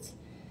fibroids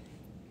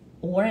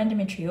or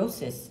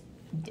endometriosis,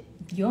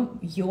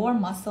 your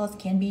muscles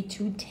can be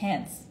too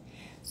tense.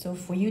 So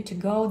for you to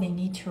go, they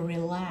need to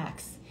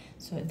relax.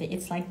 So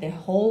it's like they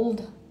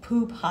hold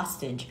poop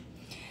hostage.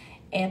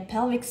 A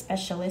pelvic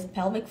specialist,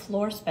 pelvic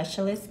floor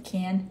specialist,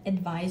 can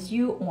advise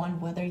you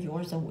on whether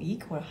yours are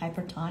weak or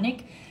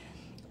hypertonic,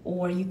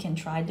 or you can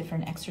try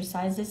different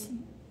exercises.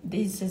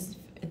 This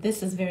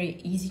is very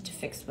easy to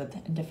fix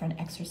with different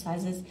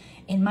exercises.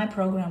 In my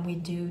program, we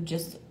do,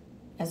 just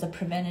as a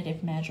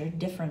preventative measure,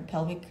 different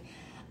pelvic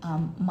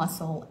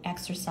muscle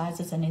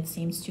exercises, and it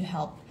seems to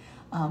help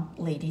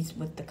ladies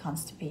with the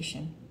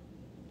constipation.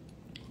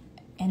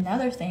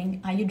 Another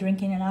thing, are you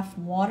drinking enough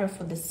water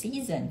for the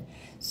season?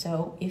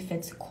 So if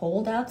it's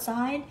cold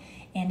outside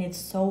and it's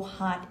so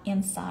hot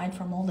inside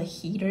from all the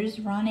heaters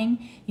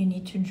running, you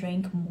need to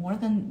drink more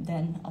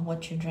than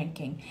what you're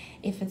drinking.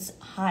 If it's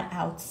hot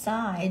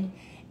outside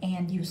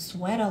and you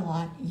sweat a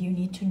lot, you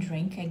need to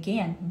drink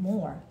again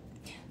more.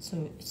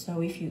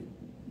 So if you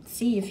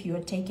see if you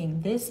are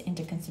taking this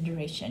into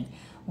consideration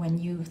when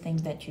you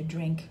think that you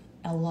drink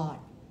a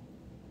lot.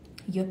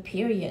 Your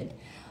period,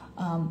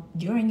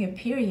 during your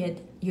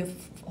period, your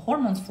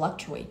hormones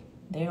fluctuate.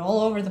 They're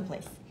all over the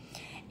place.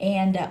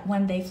 And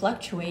when they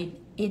fluctuate,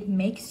 it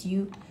makes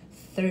you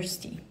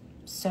thirsty.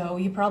 So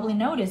you probably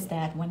notice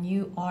that when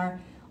you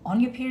are on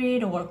your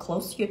period or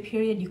close to your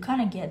period, you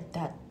kind of get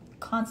that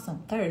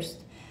constant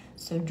thirst.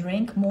 So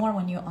drink more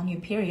when you're on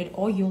your period,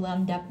 or you'll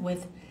end up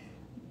with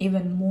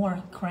even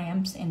more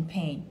cramps and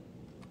pain.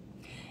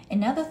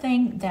 Another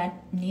thing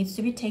that needs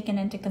to be taken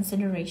into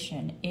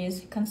consideration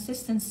is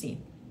consistency.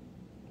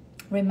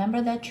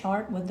 Remember that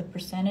chart with the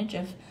percentage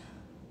of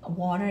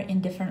water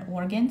in different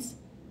organs?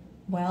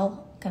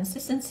 Well,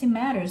 consistency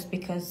matters,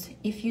 because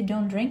if you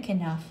don't drink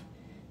enough,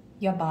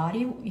 your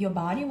body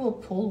will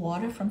pull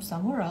water from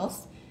somewhere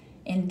else,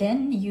 and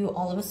then you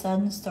all of a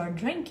sudden start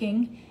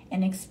drinking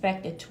and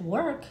expect it to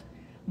work,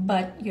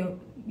 but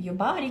your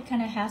body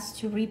kind of has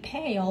to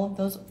repay all of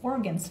those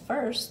organs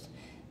first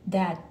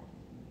that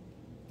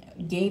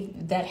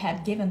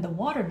had given the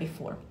water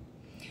before.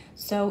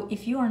 So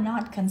if you are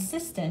not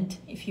consistent,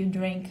 if you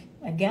drink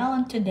a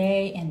gallon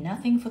today and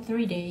nothing for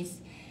 3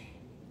 days,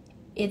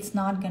 it's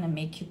not going to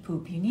make you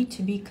poop. You need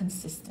to be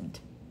consistent.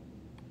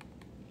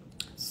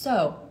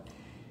 So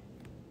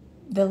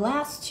the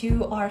last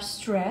two are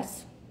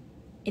stress.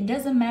 It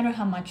doesn't matter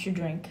how much you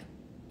drink.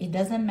 It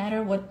doesn't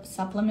matter what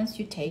supplements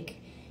you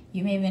take.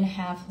 You may even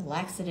have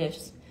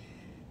laxatives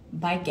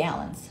by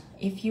gallons.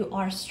 If you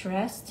are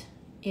stressed,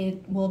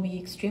 it will be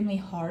extremely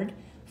hard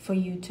for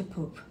you to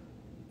poop.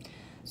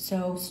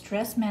 So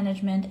stress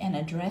management and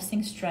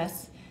addressing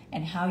stress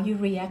and how you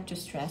react to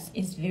stress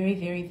is very,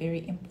 very,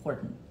 very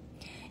important.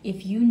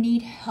 If you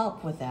need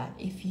help with that,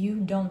 if you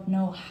don't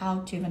know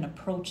how to even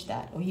approach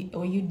that,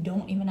 or you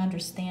don't even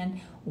understand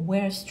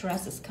where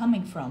stress is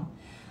coming from,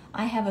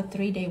 I have a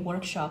 3-day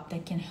workshop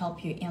that can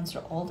help you answer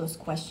all those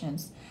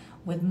questions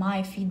with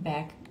my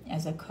feedback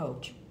as a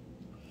coach.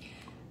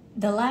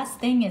 The last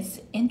thing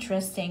is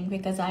interesting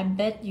because I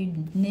bet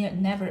you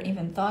never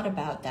even thought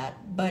about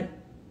that, but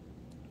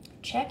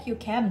check your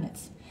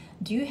cabinets.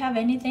 Do you have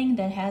anything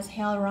that has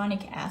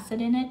hyaluronic acid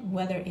in it,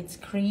 whether it's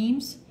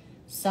creams,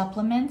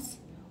 supplements,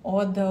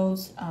 or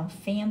those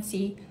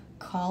fancy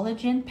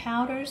collagen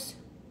powders?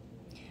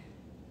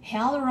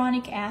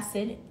 Hyaluronic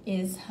acid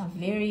is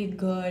very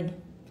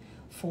good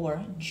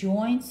for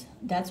joints.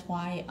 That's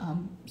why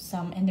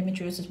some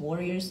endometriosis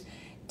warriors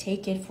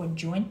take it for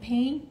joint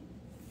pain.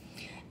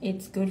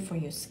 It's good for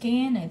your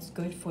skin, it's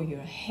good for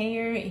your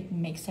hair, it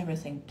makes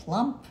everything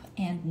plump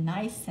and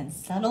nice and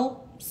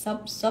supple.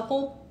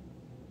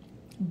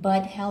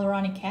 But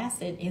hyaluronic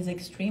acid is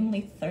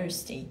extremely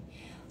thirsty.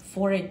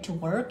 For it to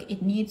work,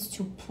 it needs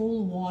to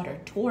pull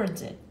water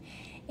towards it,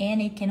 and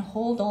it can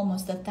hold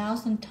almost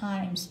 1,000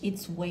 times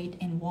its weight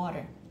in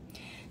water.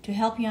 To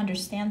help you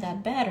understand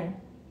that better,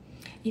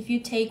 if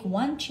you take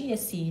one chia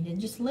seed, and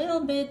just a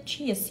little bit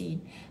chia seed,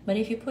 but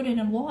if you put it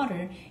in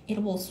water,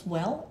 it will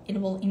swell,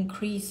 it will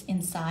increase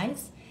in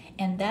size,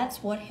 and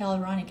that's what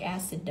hyaluronic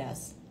acid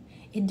does.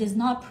 It does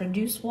not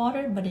produce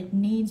water, but it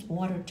needs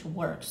water to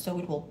work, so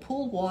it will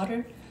pull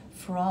water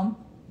from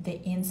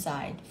the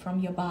inside, from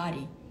your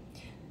body.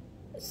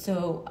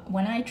 So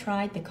when I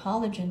tried the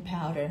collagen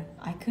powder,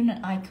 I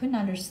couldn't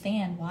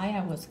understand why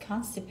I was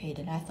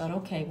constipated. I thought,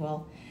 okay,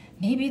 well,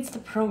 maybe it's the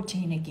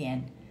protein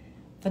again.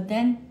 But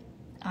then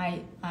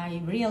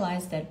I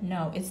realized that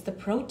no, it's the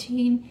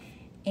protein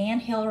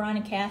and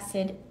hyaluronic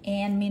acid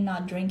and me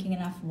not drinking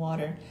enough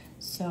water.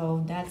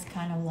 So that's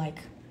kind of like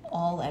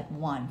all at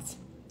once.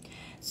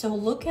 So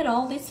look at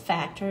all these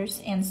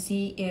factors and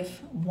see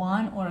if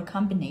one or a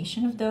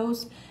combination of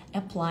those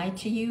apply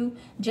to you,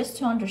 just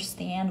to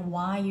understand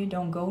why you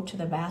don't go to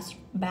the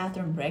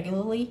bathroom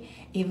regularly,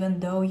 even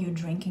though you're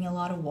drinking a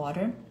lot of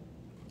water.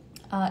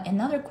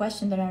 Another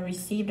question that I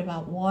received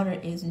about water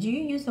is, do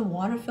you use a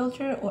water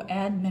filter or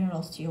add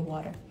minerals to your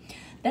water?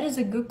 That is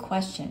a good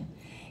question.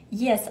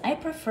 Yes, I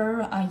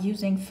prefer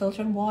using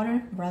filtered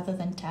water rather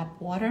than tap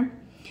water.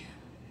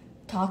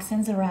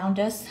 Toxins around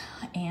us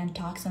and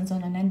toxins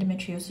on an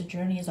endometriosis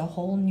journey is a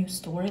whole new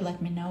story.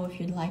 Let me know if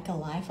you'd like a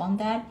live on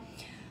that.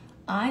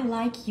 I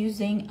like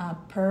using a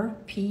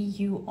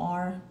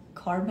PUR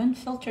carbon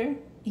filter,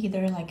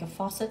 either like a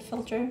faucet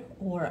filter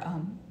or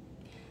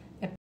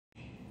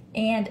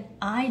and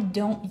I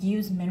don't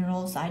use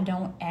minerals. I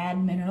don't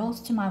add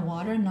minerals to my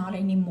water, not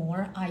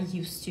anymore. I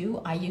used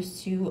to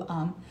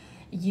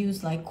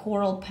use like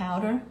coral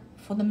powder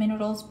for the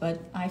minerals, but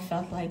I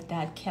felt like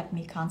that kept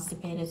me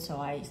constipated,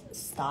 so I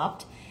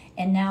stopped.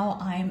 And now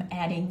I'm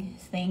adding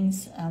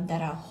things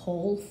that are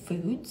whole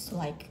foods,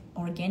 like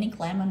organic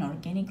lemon,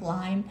 organic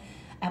lime,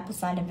 apple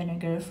cider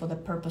vinegar, for the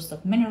purpose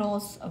of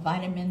minerals,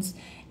 vitamins,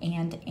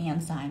 and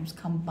enzymes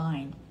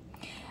combined.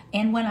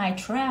 And when I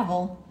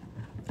travel,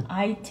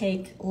 I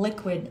take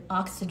liquid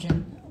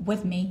oxygen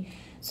with me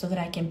so that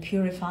I can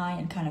purify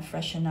and kind of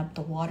freshen up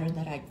the water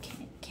that I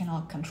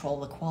cannot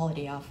control the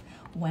quality of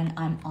when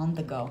I'm on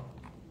the go.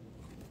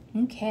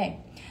 Okay,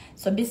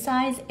 so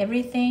besides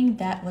everything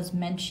that was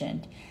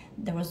mentioned,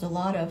 there was a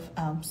lot of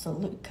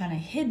kind of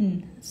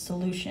hidden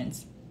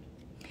solutions.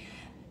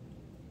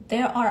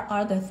 There are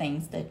other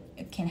things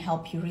that can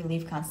help you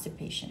relieve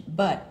constipation,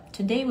 but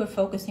today we're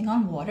focusing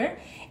on water.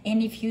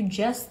 And if you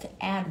just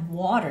add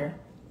water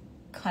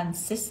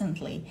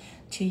consistently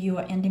to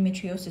your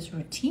endometriosis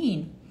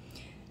routine,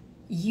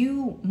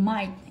 you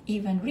might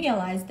even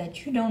realize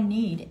that you don't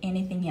need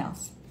anything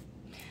else.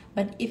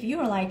 But if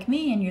you're like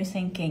me and you're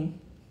thinking,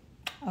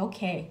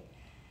 okay,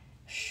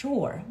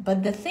 sure,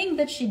 but the thing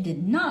that she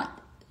did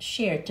not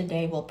share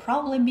today will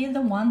probably be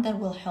the one that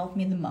will help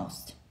me the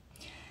most.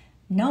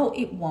 No,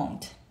 it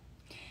won't.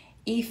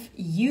 If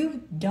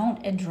you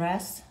don't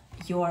address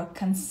your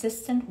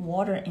consistent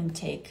water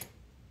intake,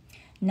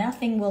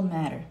 nothing will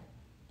matter.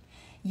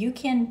 You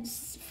can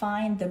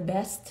find the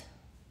best,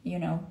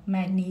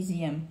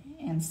 magnesium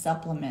and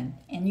supplement,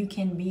 and you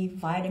can be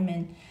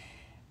vitamin.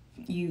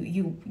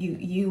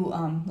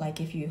 Like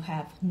if you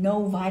have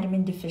no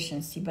vitamin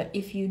deficiency, but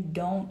if you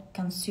don't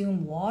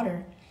consume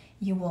water,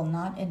 you will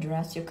not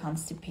address your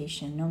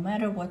constipation, no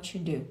matter what you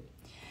do.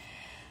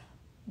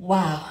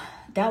 Wow,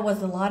 that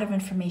was a lot of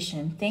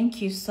information.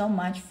 Thank you so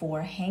much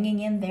for hanging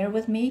in there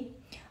with me.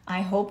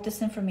 I hope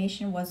this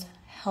information was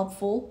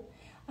helpful.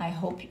 I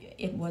hope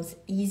it was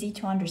easy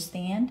to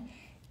understand.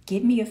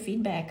 Give me your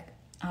feedback.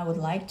 I would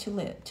like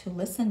to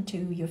listen to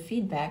your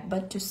feedback.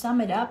 But to sum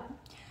it up,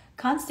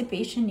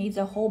 constipation needs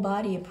a whole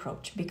body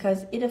approach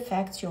because it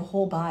affects your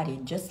whole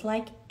body, just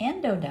like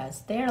endo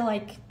does. They're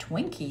like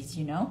Twinkies,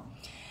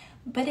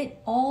 But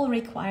it all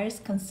requires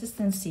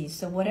consistency.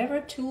 So whatever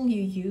tool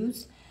you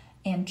use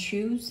and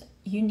choose,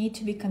 you need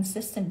to be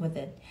consistent with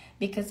it.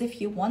 Because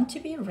if you want to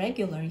be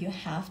regular, you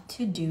have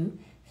to do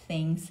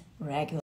things regularly.